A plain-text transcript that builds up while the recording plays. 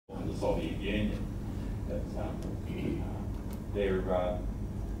Soviet Union. But, they're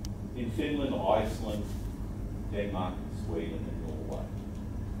in Finland, Iceland, Denmark, Sweden and Norway.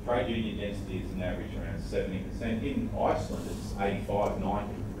 Trade union density is an average around 70%. In Iceland it's 85,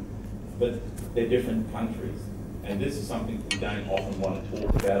 90. But they're different countries. And this is something we don't often want to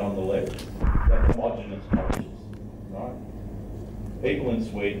talk about on the left. They're homogenous cultures, right? People in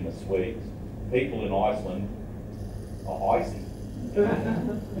Sweden are Swedes. People in Iceland are icy.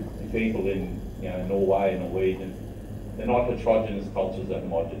 And people in Norway and Norwegian, they're not heterogeneous cultures, they're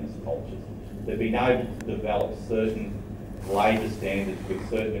homogenous cultures. They've been able to develop certain labour standards with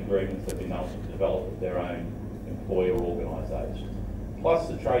certain agreements they've been able to develop with their own employer organisations. Plus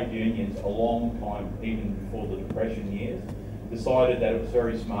the trade unions, a long time, even before the Depression years, decided that it was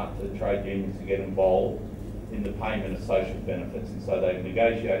very smart for the trade unions to get involved in the payment of social benefits, and so they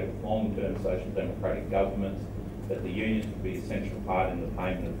negotiated with long-term social democratic governments that the unions would be a central part in the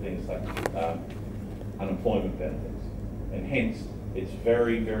payment of things like unemployment benefits. And hence, it's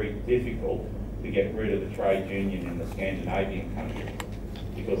very, very difficult to get rid of the trade union in the Scandinavian countries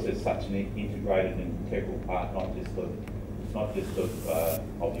because there's such an integrated and integral part, not just of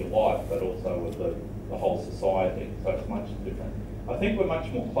your life, but also of the whole society. So it's much different. I think we're much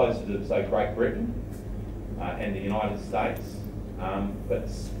more closer to, say, Great Britain and the United States, but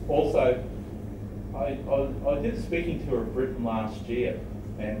also I did a speaking tour of Britain last year,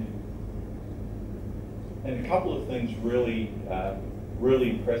 and a couple of things really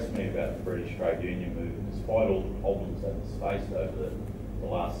impressed me about the British trade union movement, despite all the problems that it's faced over the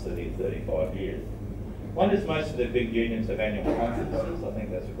last 30 or 35 years. One is most of the big unions have annual conferences. I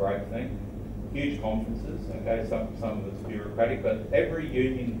think that's a great thing. Huge conferences, okay, some of it's bureaucratic, but every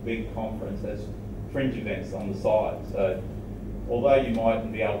union big conference has fringe events on the side. So although you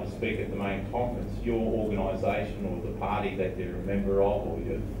mightn't be able to speak at the main conference, your organisation or the party that you're a member of, or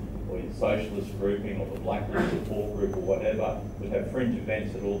your socialist grouping or the blacklist support group or whatever, would have fringe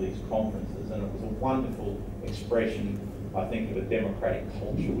events at all these conferences, and it was a wonderful expression, I think, of a democratic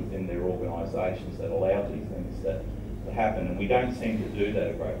culture within their organisations that allowed these things to happen, and we don't seem to do that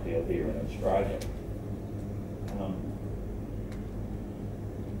a great deal here in Australia.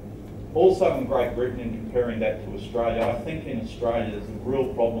 Also in Great Britain, and comparing that to Australia, I think in Australia there's a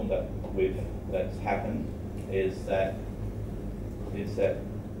real problem that's happened is that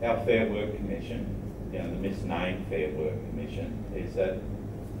our Fair Work Commission, the misnamed Fair Work Commission, is that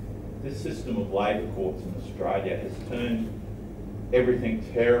this system of labour courts in Australia has turned everything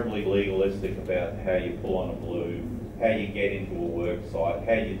terribly legalistic about how you pull on a blue, how you get into a work site,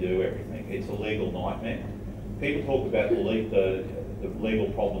 how you do everything. It's a legal nightmare. People talk about the legal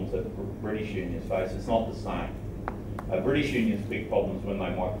problems that British unions face. It's not the same. British unions' big problems when they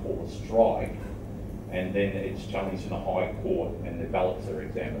might call a strike, and then it's challenged in a high court and the ballots are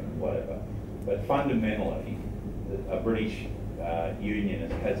examined and whatever. But fundamentally, a British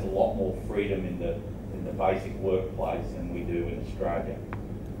union has a lot more freedom in the basic workplace than we do in Australia.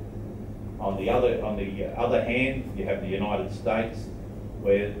 On the other hand, you have the United States,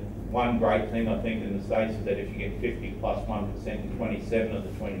 where one great thing I think in the States is that if you get 50 plus 1% in 27 of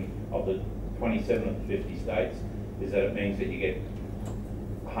the 27 of the 50 states, is that it means that you get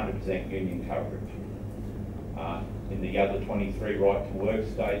 100% union coverage. In the other 23 right-to-work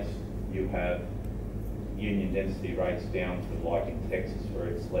states, you have union density rates down to, like in Texas, where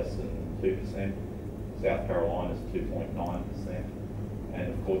it's less than 2%. South Carolina's 2.9%.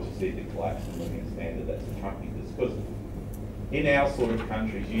 And of course, you see the collapse in living standard that's accompanied this. Because in our sort of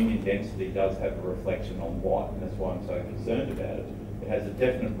countries, union density does have a reflection on what, and that's why I'm so concerned about it. It has a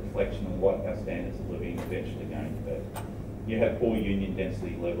definite reflection on what our standards of living are eventually going to be. You have poor union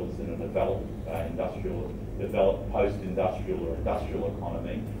density levels in a developed post-industrial or industrial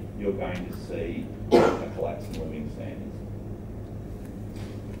economy, you're going to see a collapse in living standards.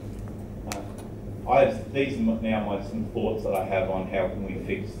 These are now some thoughts that I have on how can we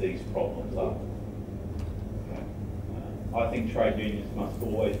fix these problems up. Okay. I think trade unions must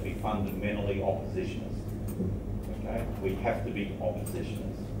always be fundamentally oppositionists. Okay? We have to be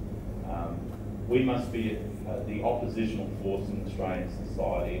oppositionists. We must be the oppositional force in Australian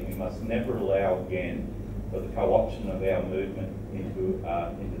society, and we must never allow again for the co-option of our movement into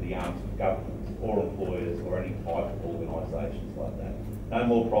the arms of governments or employers or any type of organisations like that. No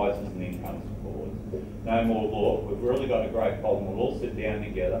more prizes and income supports. No more law. We've really got a great problem. We'll all sit down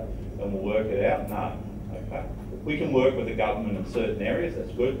together and we'll work it out. No. Okay. We can work with the government in certain areas,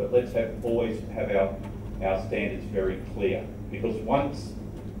 that's good, but let's always have our standards very clear. Because once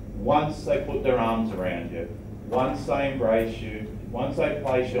they put their arms around you, once they embrace you, once they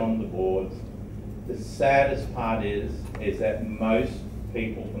place you on the boards, the saddest part is that most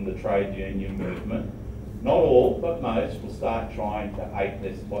people from the trade union movement, not all, but most, will start trying to ape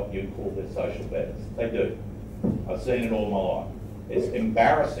this, what you call their social betters. They do. I've seen it all my life. It's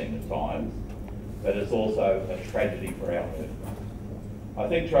embarrassing at times, but it's also a tragedy for our movement. I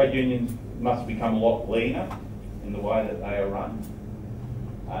think trade unions must become a lot leaner in the way that they are run.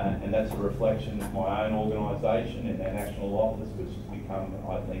 And that's a reflection of my own organisation in our national office, which has become,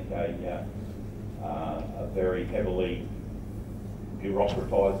 I think, a very heavily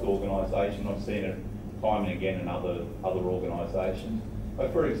bureaucratised organisation. I've seen it time and again in other organisations.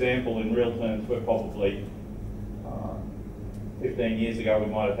 But for example, in real terms, we're probably 15 years ago, we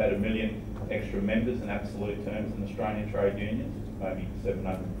might have had 1 million extra members in absolute terms in Australian trade unions, maybe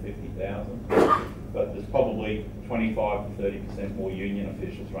 750,000. But there's probably 25 to 30% more union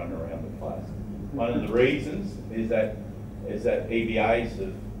officials running around the place. One of the reasons is that EBAs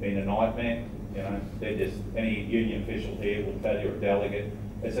have been a nightmare. You know, they're just, any union official here will tell you, or delegate,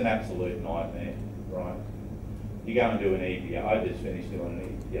 it's an absolute nightmare, right? You go and do an EBA. I just finished doing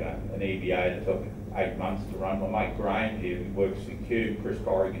an EBA that took 8 months to run. My mate Graham here, who works for Cube, Chris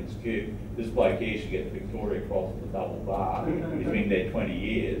Corrigan's Cube. This bloke here should get the Victoria Cross with a double bar. He's been there 20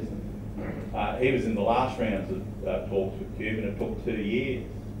 years. He was in the last rounds of talks with Cube, and it took 2 years.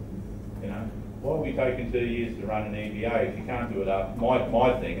 You know, why are we taking 2 years to run an EBA if you can't do it up?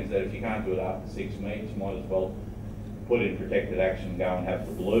 My thing is that if you can't do it after 6 meetings, you might as well put in protected action and go and have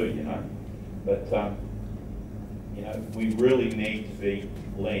the blue. You know, but you know, we really need to be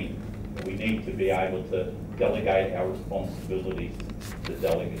lean. We need to be able to delegate our responsibilities to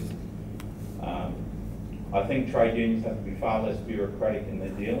delegates. I think trade unions have to be far less bureaucratic in their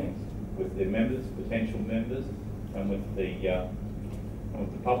dealings with their members, potential members, and with the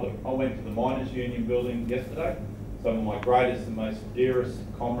public. I went to the miners' union building yesterday. Some of my greatest and most dearest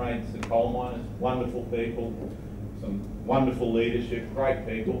comrades, the coal miners, wonderful people, some wonderful leadership, great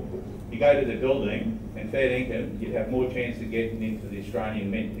people. You go to the building, and fair dinkum, you'd have more chance of getting into the Australian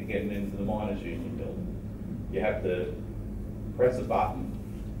Mint than getting into the miners' union building. You have to press a button.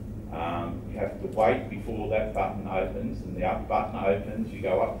 You have to wait before that button opens, and the up button opens, you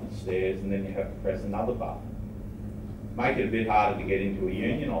go up the stairs, and then you have to press another button. Make it a bit harder to get into a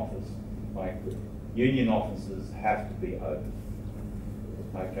union office. Like, union offices have to be open.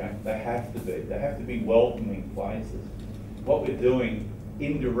 Okay? They have to be. They have to be welcoming places. What we're doing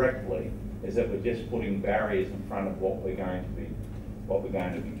indirectly is that we're just putting barriers in front of what we're going to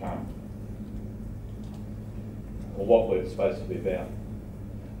become, or what we're supposed to be about.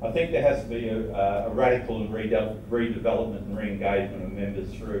 I think there has to be a radical and redevelopment and re-engagement of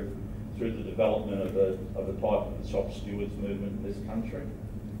members through the development of a type of the shop stewards movement in this country.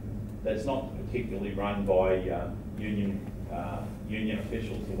 That's not particularly run by union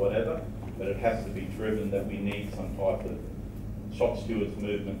officials or whatever, but it has to be driven that we need some type of shop stewards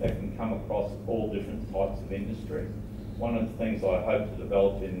movement that can come across all different types of industry. One of the things I hope to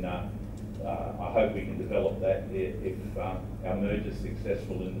develop I hope we can develop that if our merger is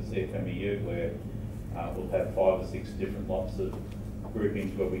successful in the CFMEU, where we'll have 5 or 6 different lots of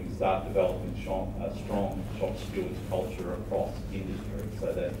groupings where we can start developing a strong shop stewards culture across industry,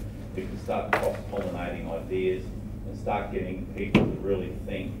 so that we can start cross-pollinating ideas and start getting people to really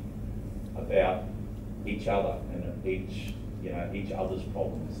think about each other and each other's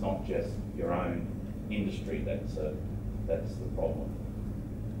problem. It's not just your own industry that's the problem.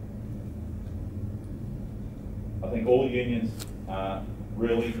 I think all unions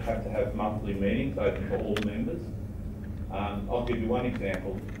really have to have monthly meetings open to all members. I'll give you one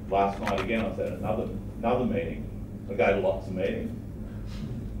example. Last night again, I was at another meeting. I go to lots of meetings.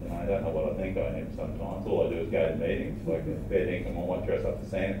 I don't know what I think I am sometimes. All I do is go to meetings. Like a fair dinkum, I might dress up as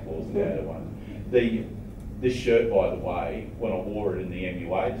Santa Claus and go to one. This shirt, by the way, when I wore it in the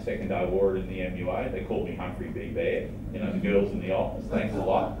MUA, the second day I wore it in the MUA, they called me Humphrey B. Bear. You know, the girls in the office. Thanks a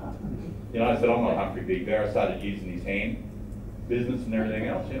lot. You know, I said, I'm not Humphrey B. Bear. I started using his hand business and everything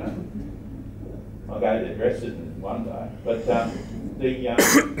else, you know. I'll go to the dresses one day. But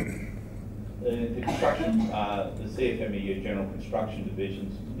the construction, the CFMEU General Construction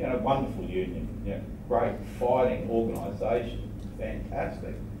Divisions, you know, wonderful union, you know, great fighting organisation,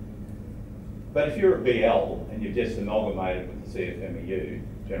 fantastic. But if you're a BL and you've just amalgamated with the CFMEU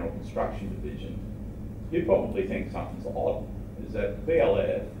General Construction Division, you probably think something's odd. Is that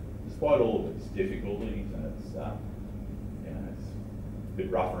BLF, despite all of its difficulties and its, it's a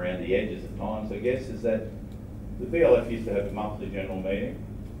bit rough around the edges at times, I guess, is that the BLF used to have a monthly general meeting,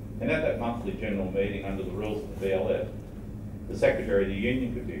 and at that monthly general meeting, under the rules of the BLF, the Secretary of the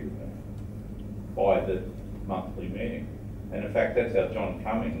Union could be removed by the monthly meeting. And in fact, that's how John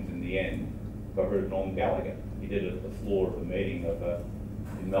Cummings, in the end, got rid of Norm Gallagher. He did it at the floor of a meeting of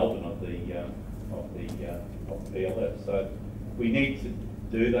in Melbourne of the PLF. So we need to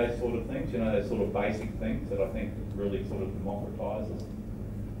do those sort of things, you know, those sort of basic things that I think really sort of democratises.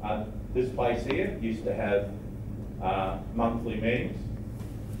 This place here used to have monthly meetings,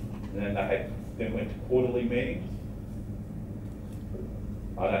 and then then went to quarterly meetings.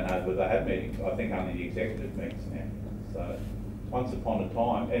 I don't know whether they have meetings. I think only the executive meets now. So once upon a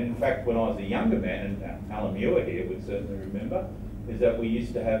time, and in fact when I was a younger man, and Alan Muir here would certainly remember, is that we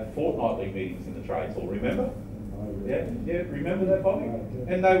used to have fortnightly meetings in the trades hall, remember? Yeah, remember that, Bobby?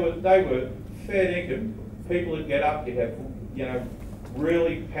 And they were fair dinkum. People would get up, you'd have, you know,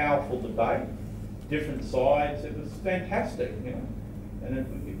 really powerful debate, different sides. It was fantastic, you know. And then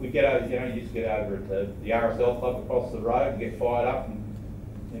we get over, you know, you used to get over at the RSL club across the road and get fired up and,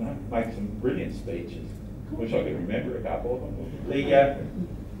 you know, make some brilliant speeches. Wish I could remember a couple of them.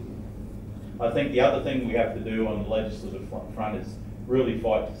 I think the other thing we have to do on the legislative front is really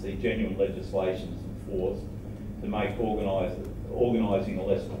fight to see genuine legislation enforced to make organising a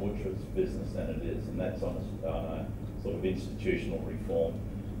less torturous business than it is, and that's on a sort of institutional reform.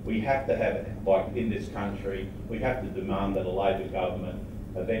 We have to have it, like in this country, we have to demand that a Labor government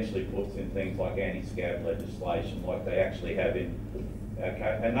eventually puts in things like anti-scab legislation, like they actually have in.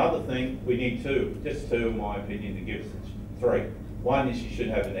 Okay. Another thing, we need just two in my opinion, to give us three. One is you should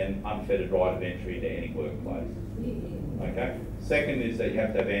have an unfettered right of entry into any workplace. Okay. Second is that you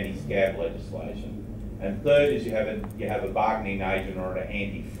have to have anti-scab legislation. And third is you have a bargaining agent or an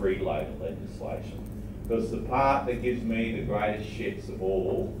anti-freeloader legislation. Because the part that gives me the greatest shits of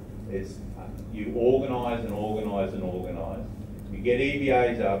all is you organise and organise and organise. You get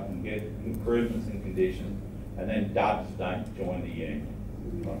EBAs up and get improvements in conditions, and then dubs don't join the union.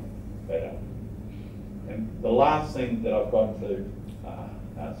 Better. And the last thing that I've got to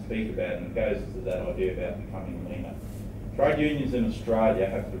speak about, and it goes to that idea about becoming leaner. Trade unions in Australia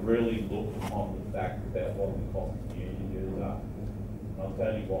have to really look on the fact about what the cost of union dues are. And I'll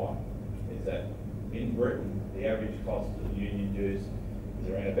tell you why. Is that in Britain, the average cost of union dues is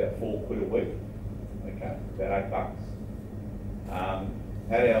around about £4 a week. Okay, about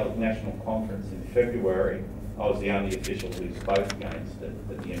 $8. At our national conference in February, I was the only official who spoke against it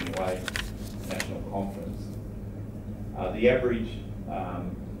at the MUA national conference. The average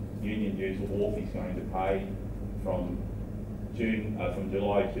union dues a wharf is going to pay from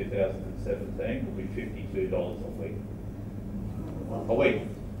July 2017 will be $52 a week. A week,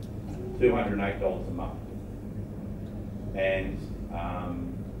 $208 a month. And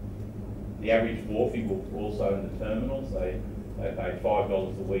the average wharfie will also in the terminals, they pay $5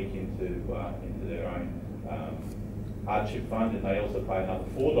 a week into their own hardship fund, and they also pay another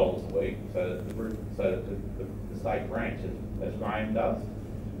 $4 a week, so that the state branch, as Graham does.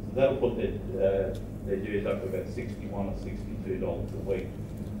 So that'll put their dues up to about $61 or $62 a week.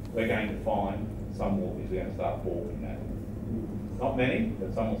 We're going to find some walkies are going to start walking that. Not many,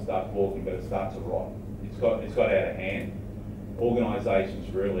 but some will start walking, but it starts to rot. It's got out of hand. Organisations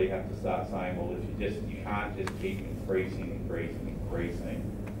really have to start saying, well, you can't just keep increasing.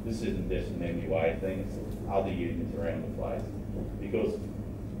 This isn't just an MUA thing, it's other unions around the place. Because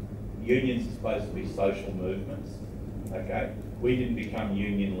unions are supposed to be social movements, okay? We didn't become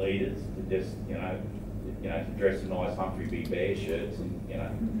union leaders to just, to dress in nice Humphrey B. Bear shirts and,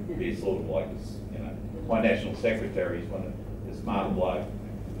 be sort of like, my national secretary is one of the smart bloke,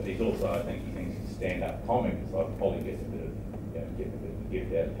 but he's also, I think, he thinks he's stand-up comic, so I'd probably get a bit of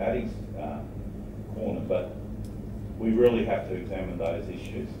gift out of Paddy's corner, but we really have to examine those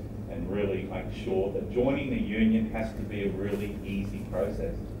issues and really make sure that joining the union has to be a really easy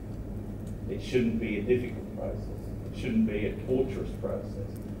process. It shouldn't be a difficult process. It shouldn't be a torturous process.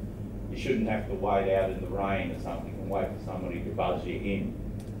 You shouldn't have to wait out in the rain or something and wait for somebody to buzz you in.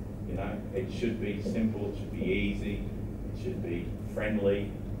 It should be simple, it should be easy, it should be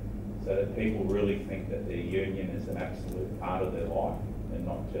friendly, so that people really think that their union is an absolute part of their life and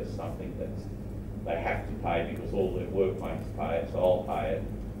not just something that they have to pay because all their workmates pay it, so I'll pay it.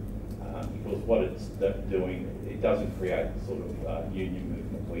 Because what it's doing, it doesn't create the sort of union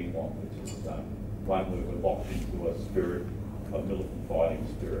movement we want, which is one where we're locked into a spirit, a militant fighting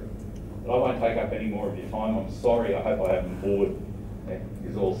spirit. But I won't take up any more of your time. I'm sorry, I hope I haven't bored.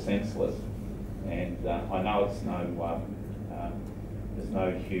 It's all senseless. And I know it's there's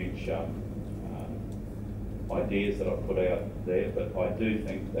no huge ideas that I've put out there, but I do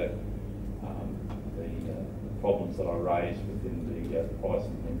think that the problems that I raised within the price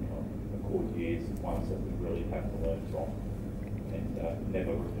and income accord years are ones that we really have to learn from and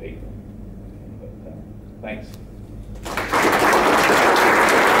never repeat them. But, thanks.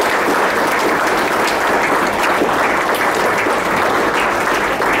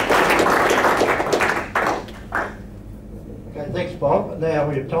 now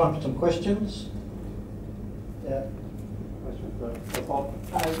we have time for some questions. Yeah. Question for Bob.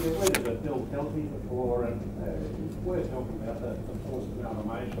 You alluded to Bill Kelty before, and we're talking about the forced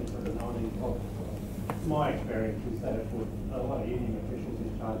amalgamation for the 90s. My experience is that it would, a lot of union officials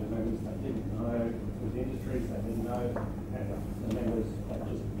in charge of members that didn't know, with industries they didn't know, and the members that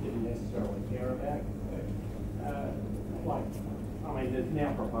just didn't necessarily care about. There's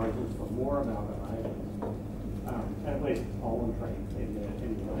now proposals for more amalgamations, at least voluntary in the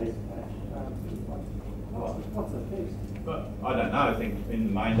East Patch. What's the fix? But I don't know. I think in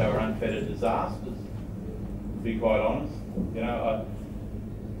the main they were unfettered disasters, to be quite honest. You know,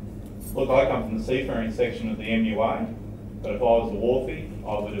 look, I come from the seafaring section of the MUA, but if I was a wharfie,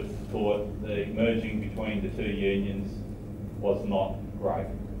 I would have thought the merging between the two unions was not great,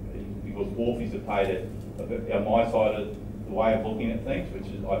 because wharfies are paid on my side of the way of looking at things, which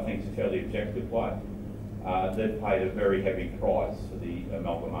is, I think, is a fairly objective way. They've paid a very heavy price for the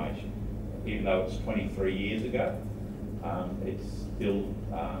amalgamation, even though it's 23 years ago. It's still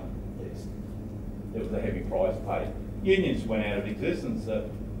it was a heavy price paid. Unions went out of existence.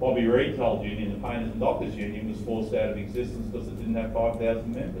 Bobby Reid told Union, the Painters and Dockers Union was forced out of existence because it didn't have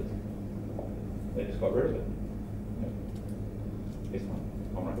 5,000 members. They just got rid of it. Yes, ma'am.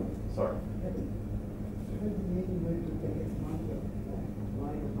 I'm right. Sorry.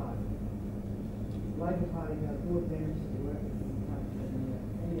 Labor Party has more damage to the workers in the country than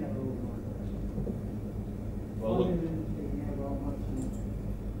any other organisation. Well, look.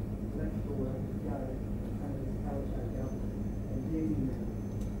 Electrical workers go under this power shake up and using them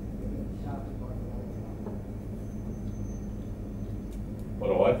to get shafted by the Labor Party. What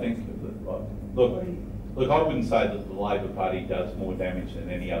do I think of it? Look, I wouldn't say that the Labor Party does more damage than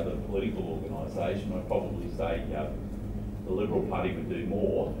any other political organisation. I'd probably say the Liberal Party would do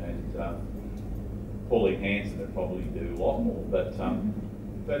more, and Pauline Hanson would probably do a lot more.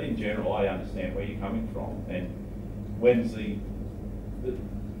 But in general, I understand where you're coming from. And when's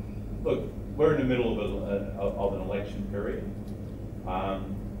look, we're in the middle of an election period.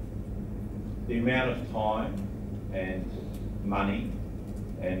 The amount of time and money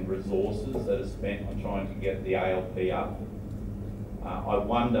and resources that are spent on trying to get the ALP up, I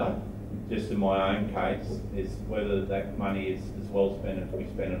wonder, just in my own case, is whether that money is as well spent if we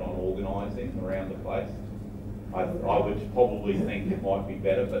spend it on organising around the place. I would probably think it might be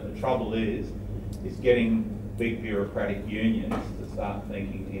better, but the trouble is getting big bureaucratic unions to start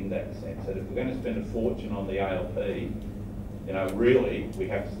thinking in that sense. That if we're going to spend a fortune on the ALP, you know, really, we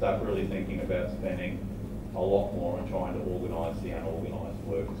have to start really thinking about spending a lot more on trying to organise the unorganised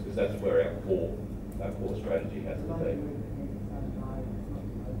workers, because that's where our core strategy has to be.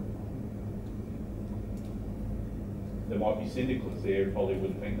 There might be syndicalists there who probably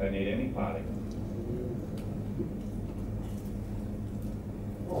wouldn't think they need any party.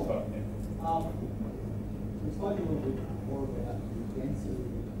 Well, we spoke a little bit before about the density of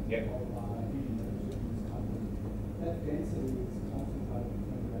union membership in this country. That density is concentrated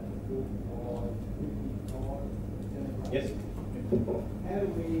between about 45, 55 demographics. Yes. How do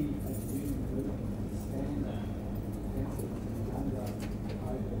we, as a union group, understand that density in the younger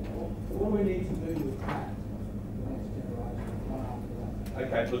overall? What do we need to do to attract the next generation, one after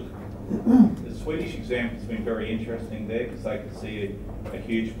that? Okay, look, the Swedish example has been very interesting there because they could see a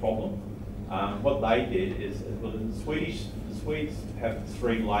huge problem. What they did is, well, the Swedes have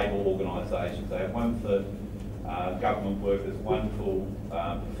three labour organisations. They have one for government workers, one for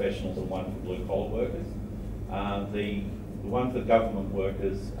professionals, and one for blue-collar workers. The one for government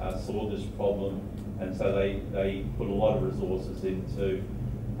workers saw this problem, and so they put a lot of resources into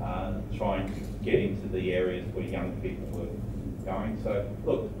trying to get into the areas where young people were going. So,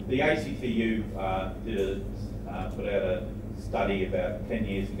 look, the ACTU put out a study about 10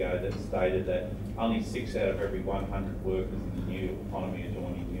 years ago that stated that only 6 out of every 100 workers in the new economy are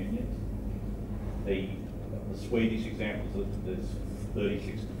joining unions. The Swedish examples of this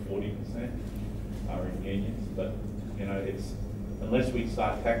 36 to 40% are in unions, but you know, it's unless we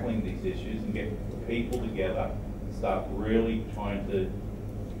start tackling these issues and get people together and start really trying to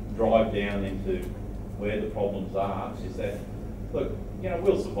drive down into where the problems are, is that, look, you know,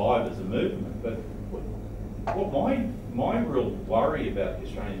 we'll survive as a movement, but what my real worry about the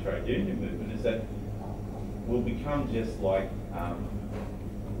Australian trade union movement is that we'll become just like, and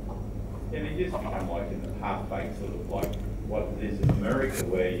it just become like in a half-baked sort of like what it is in America,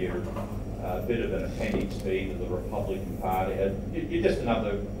 where you're a bit of an appendix B to the Republican Party. You're just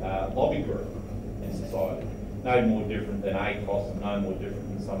another lobby group in society. No more different than ACOS and no more different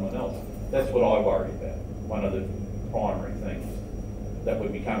than someone else. That's what I worry about. One of the primary things, that we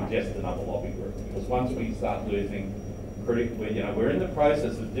become just another lobby group. Because once we start losing we're in the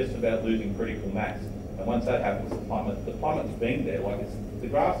process of just about losing critical mass. And once that happens, the plummet's been there. Like the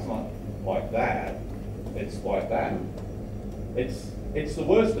graph's not like that. It's like that. It's the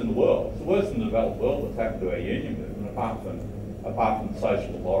worst in the world. It's the worst in the developed world that's happened to our union movement, apart from the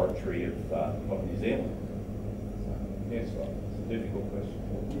social laboratory of New Zealand. So, yes, right. It's a difficult question.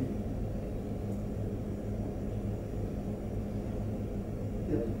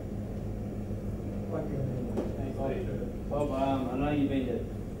 Bob, I know you've been to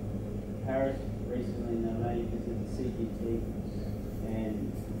Paris recently, and I know you visited the CGT,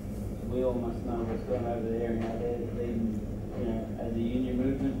 and we all must know what's going on over there and how they're leading, as a union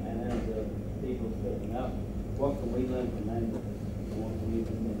movement and as a people stepping up. What can we learn from them?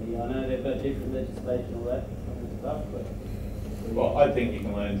 I know they've got different legislation and all that kind of stuff, but... Well, I think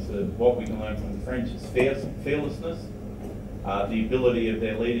what we can learn from the French is fearlessness, the ability of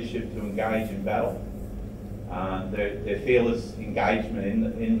their leadership to engage in battle, their fearless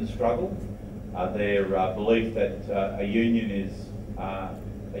engagement in the struggle, their belief that a union is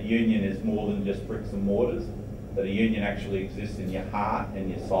more than just bricks and mortars, that a union actually exists in your heart and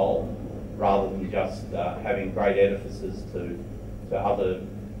your soul, rather than just having great edifices to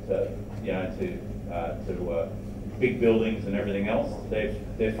big buildings and everything else.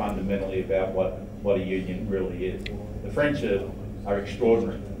 They're fundamentally about what a union really is. The French are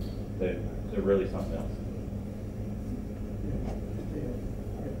extraordinary. They're really something else.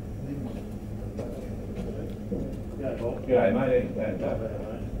 Yeah, Bob. Yeah, mate.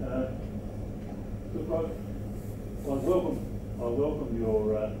 Look, I welcome your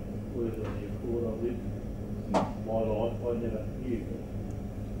words on the Accord. I've lived my life. I never knew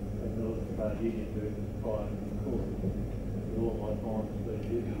that there was a trade union movement prior to the Accord. All my time has been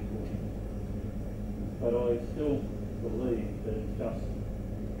busy for me. But I still believe that it's just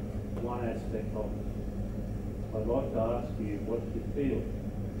one aspect of it. I'd like to ask you what you feel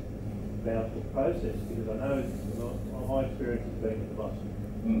about the process, because I know my experience has been with the bus.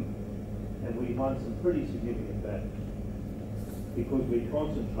 And we won some pretty significant battles because we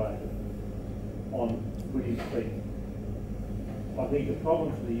concentrated on British people. I think the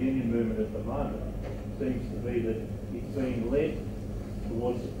problem for the union movement at the moment seems to be that it's being led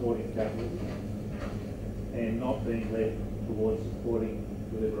towards supporting capitalism and not being led towards supporting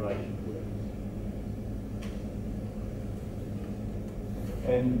the liberation of workers.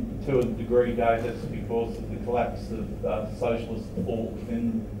 And to a degree, Dave, that's because of the collapse of socialist thought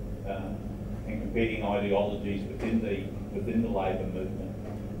within and competing ideologies within the labour movement.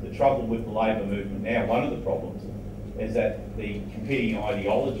 The trouble with the labour movement now, one of the problems, is that the competing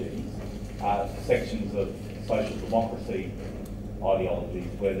ideologies are sections of social democracy ideologies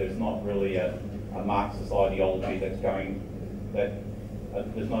where there's not really a Marxist ideology there's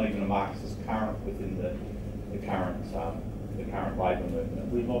not even a Marxist current within the current labour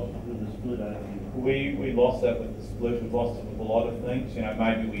movement. We lost it with the split over. We lost that with the split. We've lost it with a lot of things.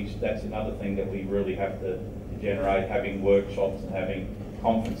 Maybe that's another thing that we really have to generate, having workshops and having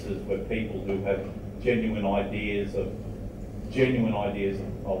conferences where people who have genuine ideas of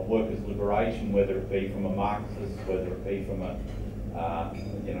workers' liberation, whether it be from a Marxist, whether it be from a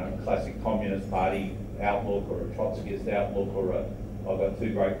classic Communist Party outlook or a Trotskyist outlook, or I've got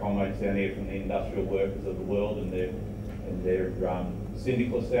two great comrades down here from the industrial workers of the world and their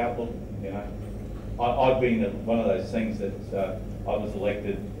syndicalist outlook. I've been at one of those things that I was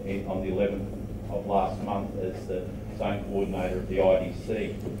elected on the 11th of last month as the zone coordinator of the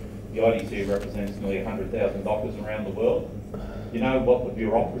IDC. The IDC represents nearly 100,000 dockers around the world. You know what the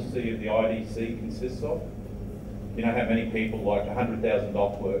bureaucracy of the IDC consists of? You know how many people, like 100,000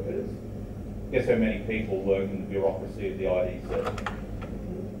 dock workers, guess how many people work in the bureaucracy of the IDC?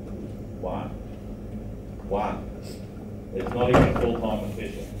 One. There's not even a full-time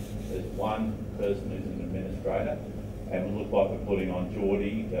official. There's one person who's an administrator, and we look like we're putting on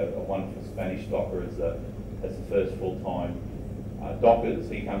Geordie, a wonderful Spanish docker, as the first full-time dockers.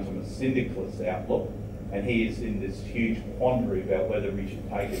 He comes from a syndicalist outlook, and he is in this huge quandary about whether he should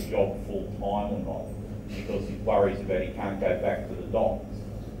take a job full-time or not, because he worries about he can't go back to the docks.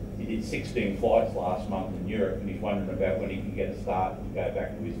 He did 16 flights last month in Europe, and he's wondering about when he can get a start to go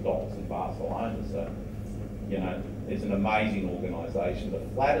back to his docks in Barcelona. So, it's an amazing organisation. The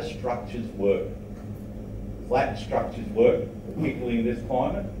flatter structures work. Flat structures work, particularly in this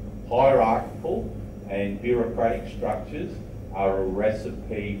climate. Hierarchical and bureaucratic structures are a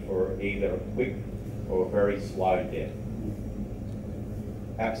recipe for either a quick or a very slow death.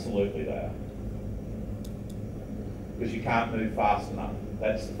 Absolutely they are. Because you can't move fast enough.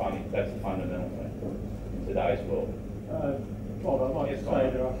 That's the fundamental thing in today's world. Well, I'd like Yes, to say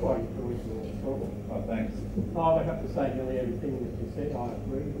Tom. that I quite enjoyed your talk. Oh, thanks. I would have to say nearly everything that you said I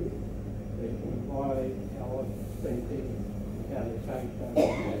agree with. I've been thinking how they've changed over the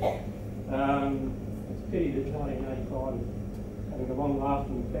years. It's a pity that 1985 is having a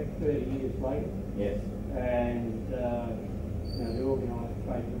long-lasting effect 30 years later. Yes. And the organised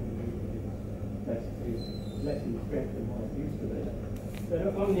trade union is less in strength than what it used to be.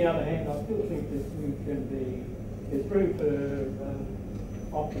 But on the other hand, I still think that there's room for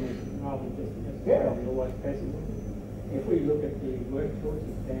optimism rather than just necessarily always pessimism. If we look at the work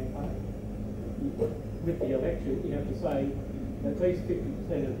choices campaign, with the election, you have to say at least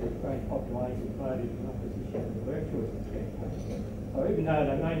 50% of the Australian population voted in opposition to the work choices campaign. So even though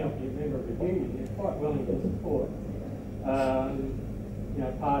they may not be a member of the union, they're quite willing to support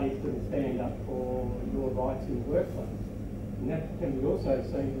parties that will stand up for your rights in the workplace. And that can be also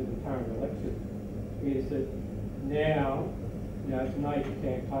seen with the current election, is that now, it's a major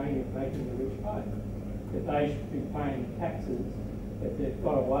campaign of making the rich pay. That they should be paying taxes, that they've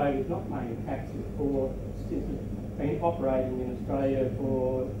got away with not paying taxes since it's been operating in Australia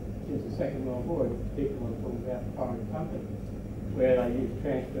since the Second World War. People are talking about foreign companies, where they use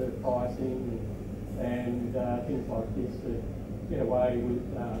transfer pricing and things like this to get away with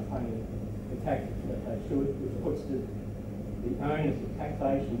paying the taxes that they should, which puts the onus of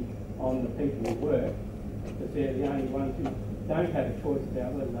taxation on the people who work, because they're the only ones who don't have a choice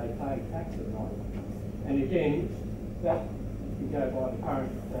about whether they pay tax or not. And again, that, if you go by the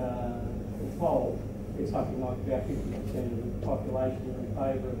current poll, it's something like about 50% of the population are in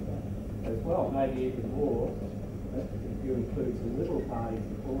favour of that as well, maybe even more, if you include some Liberal Party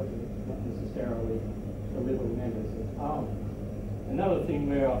supporters, not necessarily the Liberal members of Parliament. Another thing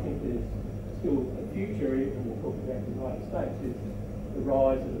where I think there's still a future, even when we talk about the United States, is the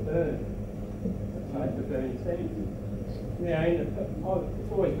rise of the Burn, the Bernie Sanders. Now, it's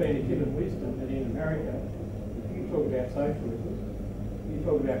always been a given wisdom that in America, if you talk about socialism, you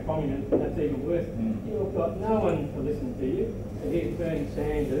talk about communism, that's even worse. You've got no one to listen to you. And here's Bernie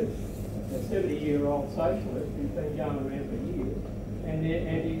Sanders, a 70-year-old socialist who's been going around for years, and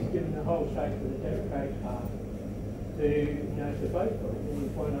he's given the whole shape of the Democratic Party to vote for him. And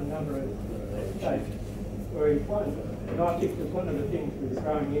he's won a number of states where he's won. And I think that one of the things with the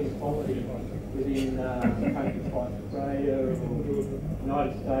growing inequality within countries like Australia or the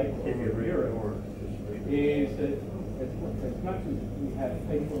United States or Europe is that as much as we have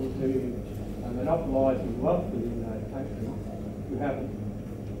people who are monopolising wealth within those countries, who have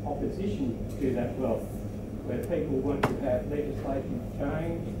opposition to that wealth, where people want to have legislation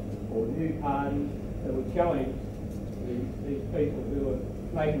change or new parties that will challenge these people who are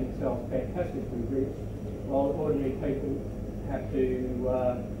making themselves fantastically rich, while ordinary people have to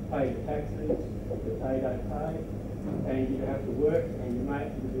pay the taxes that they don't pay, and you have to work, and you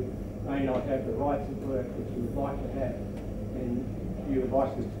may not have the rights of work that you would like to have, and you would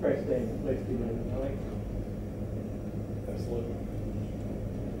like to express them at least in an election. Absolutely.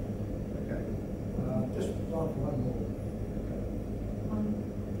 Okay. Just time for one more.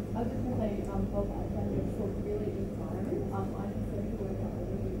 I was just going to say, Bob, I found your talk really inspiring. I'm a social worker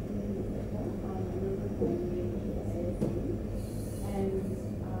over in the community sector. I'm a member of the ASC. And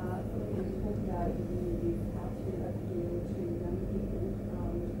something we talked about is how to appeal to young people who've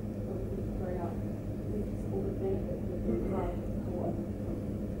grown up with all the benefits that they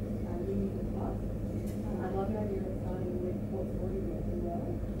have for union plus. I love the idea of starting with what's already working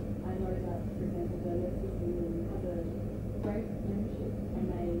well. I know that, for example, the nurses union has a great membership, and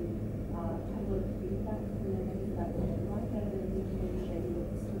they have a lot of feedback from their members about what they like out of their new community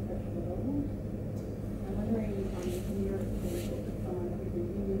with professional development. I'm wondering from your experience with someone who's a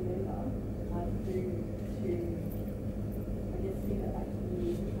union member to I guess see that back to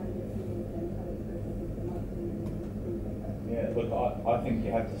you, how to get people with them, how to process the monthly and things like that. Yeah, look, I think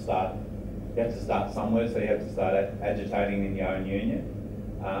you have to start somewhere, so you have to start agitating in your own union.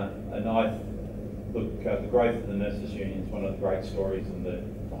 The growth of the nurses' union is one of the great stories in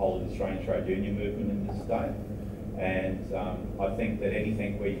the whole of the Australian trade union movement in this state. And I think that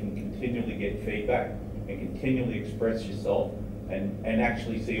anything where you can continually get feedback and continually express yourself and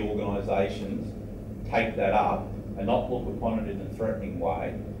actually see organisations take that up and not look upon it in a threatening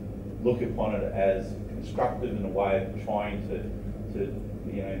way, look upon it as constructive in a way of trying to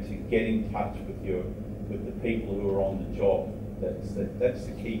get in touch with the people who are on the job. That's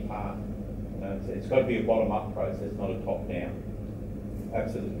the key part. It's got to be a bottom-up process, not a top-down.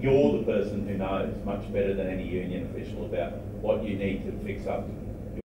 Absolutely, you're the person who knows much better than any union official about what you need to fix up to